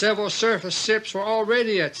 Several surface ships were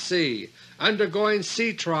already at sea, undergoing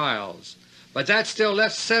sea trials, but that still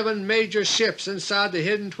left 7 major ships inside the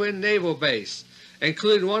hidden twin naval base,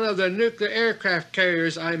 including one of the nuclear aircraft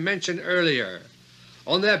carriers I mentioned earlier.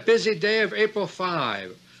 On that busy day of April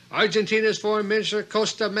 5, Argentina's Foreign Minister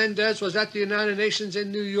Costa Mendez was at the United Nations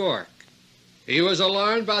in New York. He was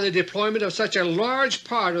alarmed by the deployment of such a large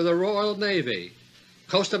part of the Royal Navy.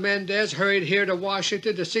 Costa Mendez hurried here to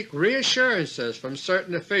Washington to seek reassurances from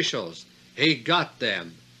certain officials. He got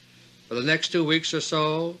them. For the next 2 weeks or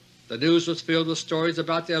so, the news was filled with stories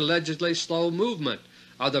about the allegedly slow movement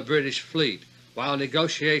of the British fleet while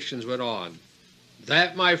negotiations went on.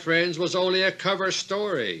 That, my friends, was only a cover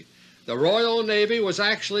story. The Royal Navy was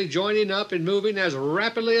actually joining up and moving as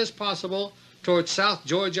rapidly as possible toward South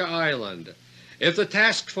Georgia Island. If the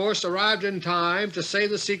task force arrived in time to save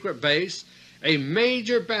the secret base, a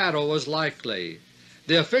major battle was likely.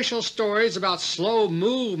 The official stories about slow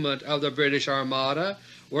movement of the British Armada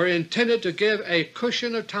were intended to give a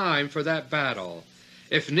cushion of time for that battle.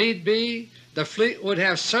 If need be, the fleet would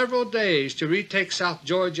have several days to retake South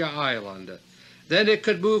Georgia Island. Then it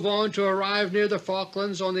could move on to arrive near the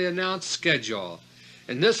Falklands on the announced schedule.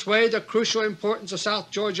 In this way the crucial importance of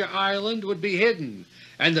South Georgia Island would be hidden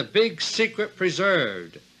and the big secret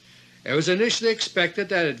preserved. It was initially expected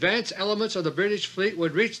that advanced elements of the British fleet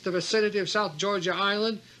would reach the vicinity of South Georgia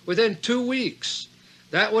Island within 2 weeks.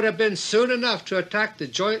 That would have been soon enough to attack the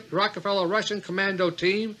joint Rockefeller-Russian commando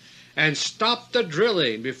team and stop the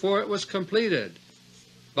drilling before it was completed.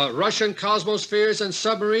 But Russian cosmospheres and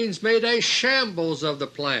submarines made a shambles of the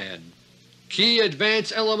plan. Key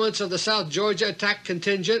advance elements of the South Georgia attack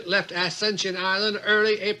contingent left Ascension Island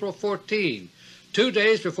early April 14, 2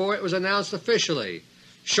 days before it was announced officially.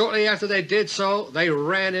 Shortly after they did so, they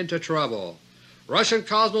ran into trouble. Russian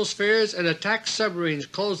cosmospheres and attack submarines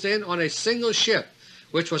closed in on a single ship,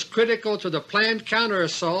 which was critical to the planned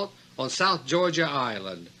counter-assault on South Georgia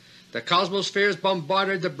Island. The cosmospheres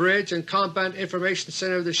bombarded the bridge and combat information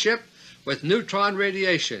center of the ship with neutron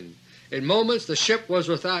radiation. In moments the ship was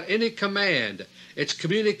without any command, its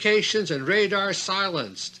communications and radar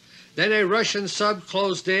silenced. Then a Russian sub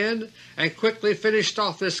closed in and quickly finished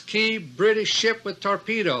off this key British ship with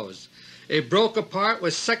torpedoes. It broke apart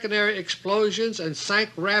with secondary explosions and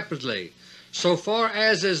sank rapidly. So far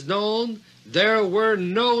as is known, there were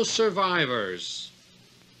no survivors.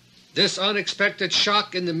 This unexpected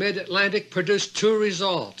shock in the mid-Atlantic produced 2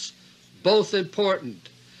 results, both important.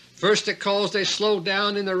 First, it caused a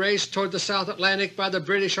slowdown in the race toward the South Atlantic by the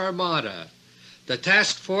British Armada. The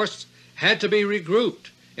task force had to be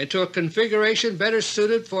regrouped into a configuration better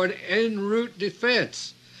suited for an en route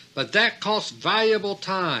defense, but that cost valuable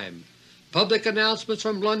time. Public announcements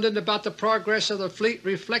from London about the progress of the fleet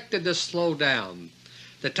reflected this slowdown.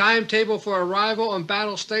 The timetable for arrival on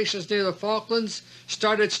battle stations near the Falklands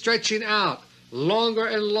started stretching out longer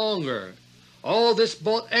and longer. All this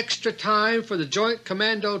bought extra time for the Joint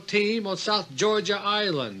Commando Team on South Georgia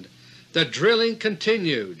Island. The drilling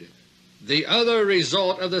continued. The other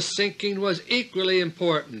result of the sinking was equally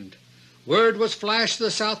important. Word was flashed to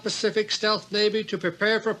the South Pacific Stealth Navy to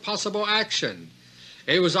prepare for possible action.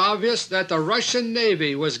 It was obvious that the Russian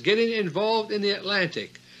Navy was getting involved in the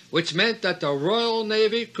Atlantic, which meant that the Royal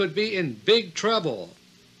Navy could be in big trouble.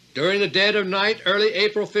 During the dead of night, early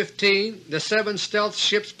April 15, the 7 stealth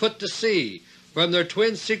ships put to sea from their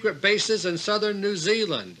twin secret bases in southern New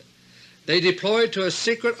Zealand. They deployed to a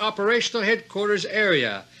secret operational headquarters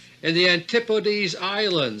area in the Antipodes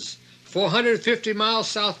Islands, 450 miles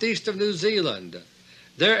southeast of New Zealand.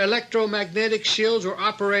 Their electromagnetic shields were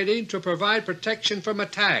operating to provide protection from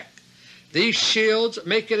attack. These shields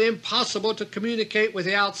make it impossible to communicate with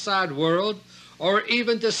the outside world or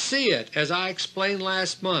even to see it, as I explained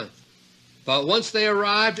last month. But once they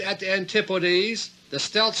arrived at the Antipodes, the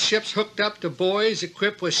stealth ships hooked up to buoys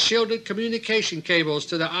equipped with shielded communication cables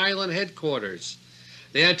to the island headquarters.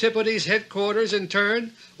 The Antipodes headquarters in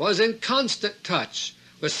turn was in constant touch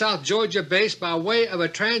with South Georgia base by way of a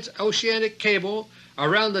transoceanic cable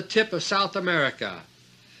around the tip of South America.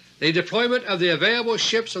 The deployment of the available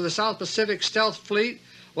ships of the South Pacific Stealth Fleet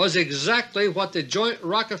was exactly what the joint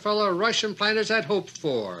Rockefeller-Russian planners had hoped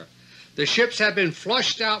for. The ships had been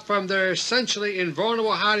flushed out from their essentially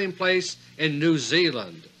invulnerable hiding place in New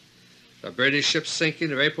Zealand. The British ship's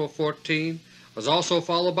sinking of April 14 was also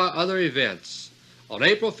followed by other events. On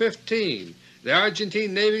April 15, the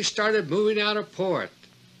Argentine Navy started moving out of port.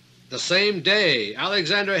 The same day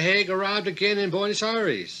Alexander Haig arrived again in Buenos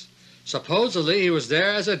Aires. Supposedly he was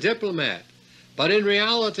there as a diplomat, but in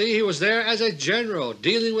reality he was there as a general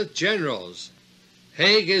dealing with generals.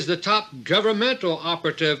 Haig is the top governmental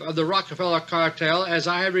operative of the Rockefeller cartel, as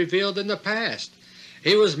I have revealed in the past.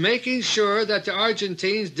 He was making sure that the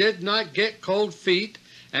Argentines did not get cold feet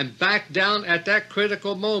and back down at that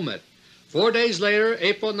critical moment. 4 days later,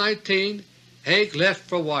 April 19, Haig left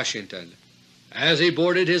for Washington. As he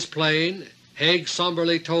boarded his plane, Haig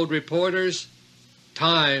somberly told reporters,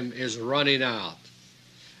 "Time is running out."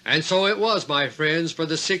 And so it was, my friends, for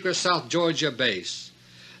the secret South Georgia base.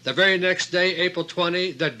 The very next day, April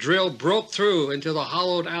 20, the drill broke through into the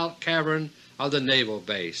hollowed-out cavern of the naval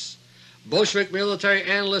base. Bolshevik military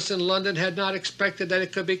analysts in London had not expected that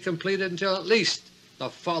it could be completed until at least the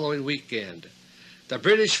following weekend. The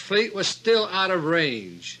British fleet was still out of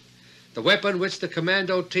range. The weapon which the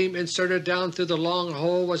commando team inserted down through the long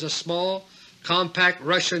hole was a small, compact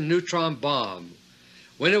Russian neutron bomb.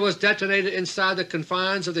 When it was detonated inside the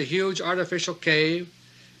confines of the huge artificial cave,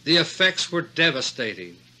 the effects were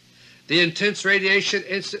devastating. The intense radiation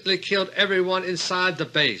instantly killed everyone inside the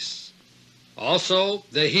base. Also,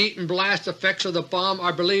 the heat and blast effects of the bomb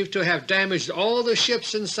are believed to have damaged all the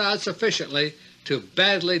ships inside sufficiently to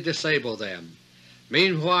badly disable them.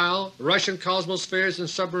 Meanwhile, Russian cosmospheres and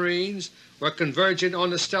submarines were converging on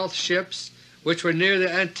the stealth ships which were near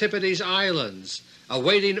the Antipodes Islands,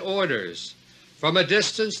 awaiting orders. From a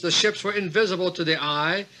distance the ships were invisible to the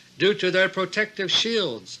eye due to their protective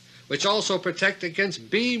shields, which also protect against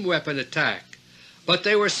beam weapon attack, but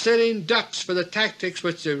they were sitting ducks for the tactics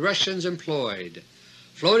which the Russians employed.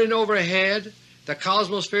 Floating overhead, the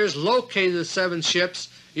cosmospheres located the 7 ships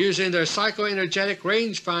using their psychoenergetic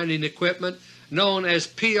range-finding equipment known as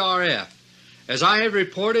PRF. As I have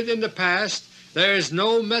reported in the past, there is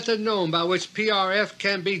no method known by which PRF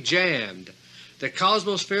can be jammed. The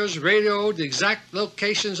cosmospheres radioed the exact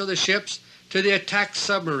locations of the ships to the attack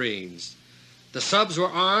submarines. The subs were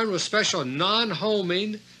armed with special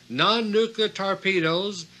non-homing, non-nuclear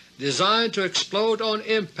torpedoes designed to explode on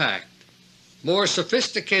impact. More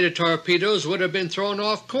sophisticated torpedoes would have been thrown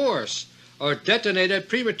off course or detonated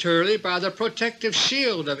prematurely by the protective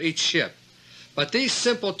shield of each ship, but these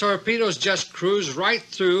simple torpedoes just cruised right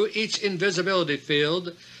through each invisibility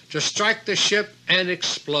field to strike the ship and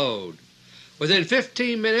explode. Within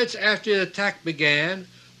 15 minutes after the attack began,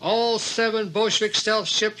 all 7 Bolshevik stealth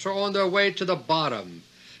ships were on their way to the bottom,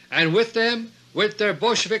 and with them went their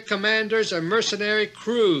Bolshevik commanders and mercenary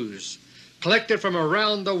crews, collected from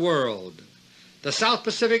around the world. The South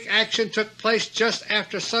Pacific action took place just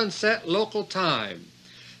after sunset local time.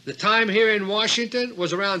 The time here in Washington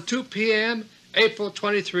was around 2 p.m. April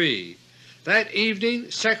 23. That evening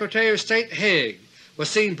Secretary of State Haig was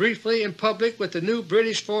seen briefly in public with the new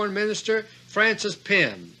British Foreign Minister Francis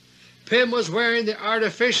Pym. Pym was wearing the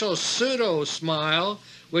artificial pseudo-smile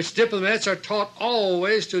which diplomats are taught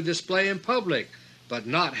always to display in public, but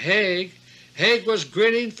not Haig. Haig was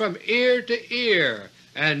grinning from ear to ear,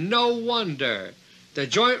 and no wonder. The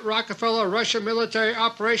joint Rockefeller-Russian military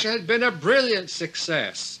operation had been a brilliant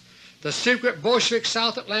success. The secret Bolshevik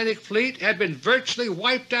South Atlantic Fleet had been virtually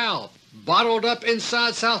wiped out, bottled up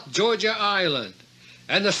inside South Georgia Island,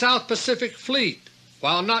 and the South Pacific Fleet,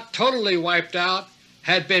 while not totally wiped out,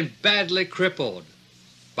 had been badly crippled.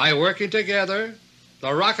 By working together,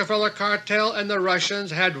 the Rockefeller cartel and the Russians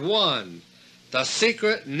had won the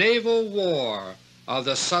secret naval war of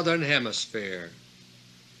the Southern Hemisphere.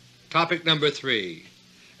 Topic number 3.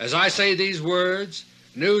 As I say these words,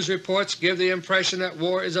 news reports give the impression that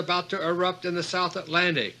war is about to erupt in the South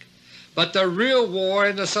Atlantic, but the real war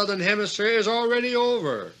in the Southern Hemisphere is already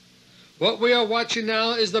over. What we are watching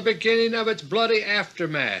now is the beginning of its bloody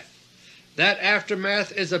aftermath. That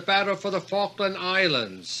aftermath is the battle for the Falkland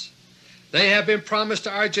Islands. They have been promised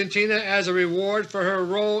to Argentina as a reward for her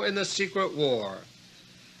role in the secret war.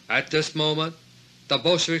 At this moment the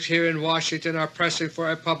Bolsheviks here in Washington are pressing for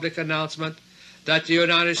a public announcement that the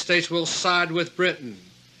United States will side with Britain.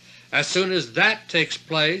 As soon as that takes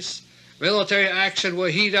place, military action will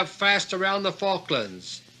heat up fast around the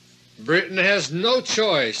Falklands. Britain has no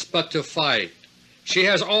choice but to fight. She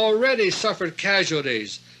has already suffered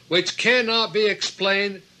casualties which cannot be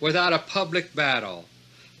explained without a public battle.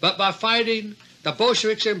 But by fighting, the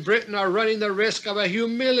Bolsheviks in Britain are running the risk of a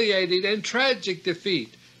humiliating and tragic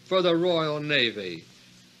defeat for the Royal Navy.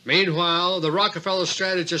 Meanwhile, the Rockefeller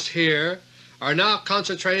strategists here are now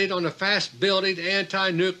concentrating on the fast-building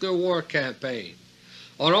anti-nuclear war campaign.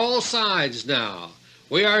 On all sides now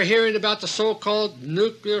we are hearing about the so-called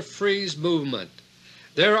nuclear freeze movement.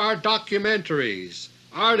 There are documentaries,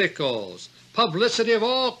 articles, publicity of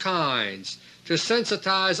all kinds to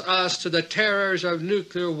sensitize us to the terrors of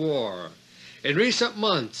nuclear war. In recent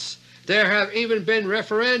months there have even been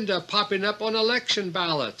referenda popping up on election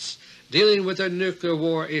ballots dealing with the nuclear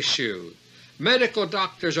war issue. Medical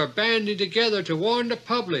doctors are banding together to warn the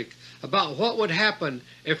public about what would happen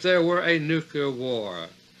if there were a nuclear war.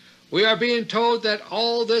 We are being told that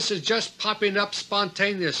all this is just popping up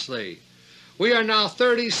spontaneously. We are now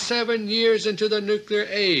 37 years into the nuclear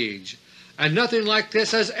age, and nothing like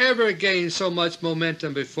this has ever gained so much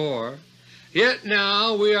momentum before. Yet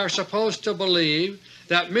now we are supposed to believe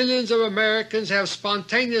that millions of Americans have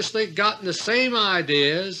spontaneously gotten the same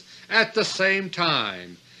ideas at the same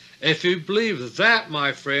time. If you believe that,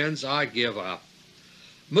 my friends, I give up.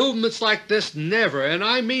 Movements like this never, and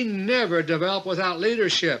I mean never, develop without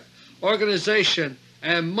leadership, organization,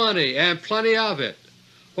 and money, and plenty of it.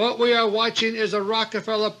 What we are watching is a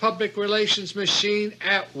Rockefeller public relations machine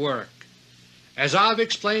at work. As I've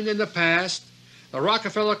explained in the past, the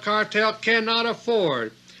Rockefeller cartel cannot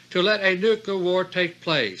afford to let a nuclear war take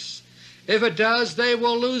place. If it does, they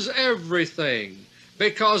will lose everything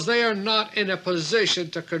because they are not in a position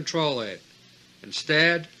to control it.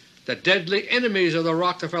 Instead, the deadly enemies of the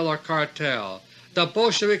Rockefeller cartel, the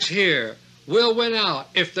Bolsheviks here, will win out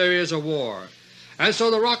if there is a war, and so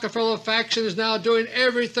the Rockefeller faction is now doing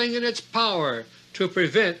everything in its power to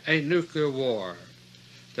prevent a nuclear war.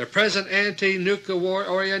 The present anti-nuclear war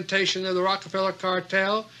orientation of the Rockefeller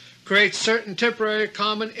cartel creates certain temporary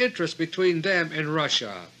common interests between them and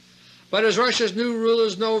Russia. But as Russia's new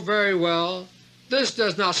rulers know very well, this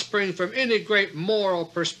does not spring from any great moral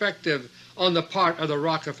perspective on the part of the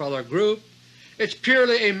Rockefeller group. It's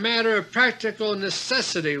purely a matter of practical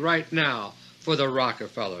necessity right now for the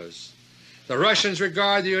Rockefellers. The Russians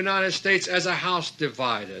regard the United States as a house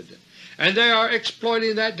divided, and they are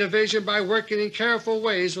exploiting that division by working in careful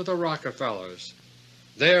ways with the Rockefellers.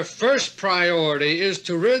 Their first priority is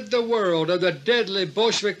to rid the world of the deadly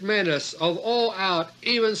Bolshevik menace of all-out,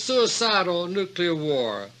 even suicidal nuclear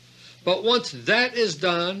war. But once that is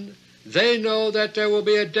done, they know that there will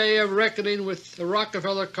be a day of reckoning with the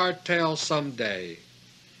Rockefeller cartel someday.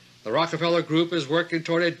 The Rockefeller Group is working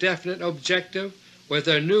toward a definite objective with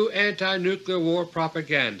their new anti-nuclear war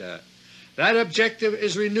propaganda. That objective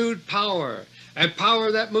is renewed power, and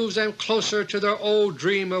power that moves them closer to their old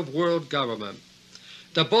dream of world government.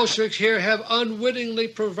 The Bolsheviks here have unwittingly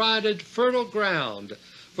provided fertile ground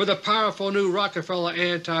for the powerful new Rockefeller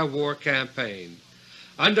anti-war campaign.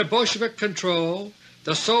 Under Bolshevik control,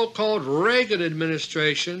 the so-called Reagan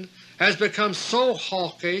administration has become so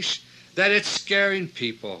hawkish that it's scaring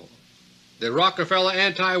people. The Rockefeller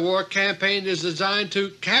anti-war campaign is designed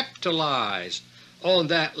to capitalize on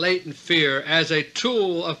that latent fear as a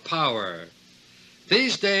tool of power.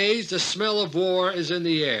 These days the smell of war is in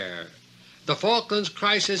the air. The Falklands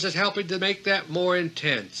crisis is helping to make that more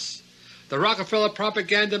intense. The Rockefeller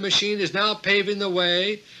propaganda machine is now paving the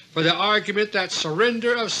way for the argument that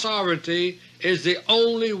surrender of sovereignty is the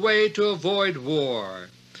only way to avoid war.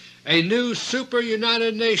 A new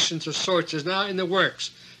super-United Nations of sorts is now in the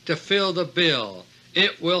works to fill the bill.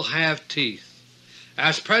 It will have teeth.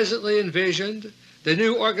 As presently envisioned, the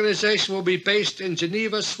new organization will be based in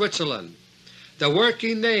Geneva, Switzerland. The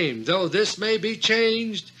working name, though this may be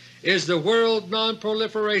changed, is the World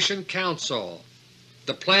Non-Proliferation Council.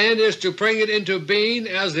 The plan is to bring it into being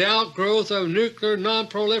as the outgrowth of nuclear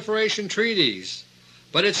non-proliferation treaties,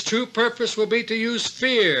 but its true purpose will be to use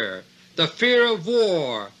fear, the fear of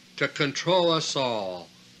war, to control us all.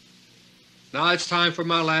 Now it's time for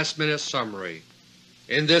my last-minute summary.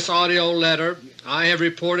 In this audio letter I have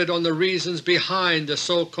reported on the reasons behind the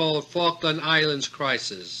so-called Falkland Islands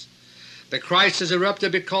crisis. The crisis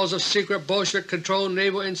erupted because of secret Bolshevik-controlled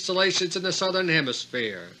naval installations in the Southern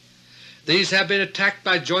Hemisphere. These have been attacked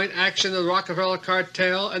by joint action of the Rockefeller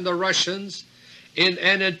cartel and the Russians in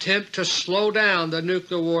an attempt to slow down the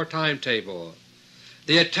nuclear war timetable.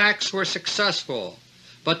 The attacks were successful,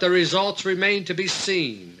 but the results remain to be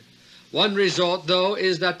seen. One result, though,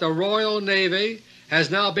 is that the Royal Navy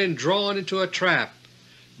has now been drawn into a trap.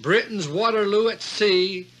 Britain's Waterloo at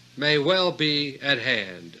sea may well be at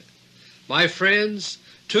hand. My friends,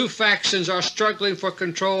 two factions are struggling for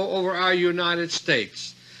control over our United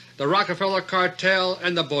States, the Rockefeller cartel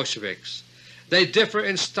and the Bolsheviks. They differ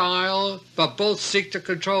in style, but both seek to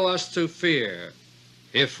control us through fear.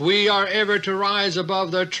 If we are ever to rise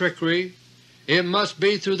above their trickery, it must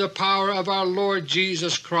be through the power of our Lord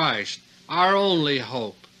Jesus Christ, our only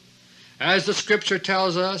hope. As the Scripture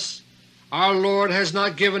tells us, our Lord has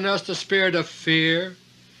not given us the spirit of fear,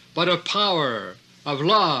 but of power, of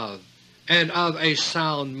love, and of a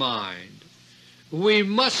sound mind. We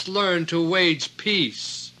must learn to wage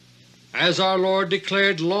peace. As our Lord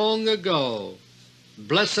declared long ago,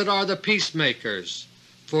 "Blessed are the peacemakers,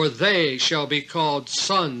 for they shall be called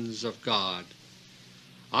sons of God."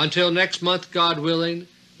 Until next month, God willing,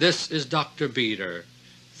 this is Dr. Beter.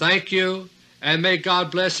 Thank you, and may God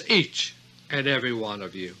bless each and every one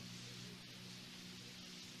of you.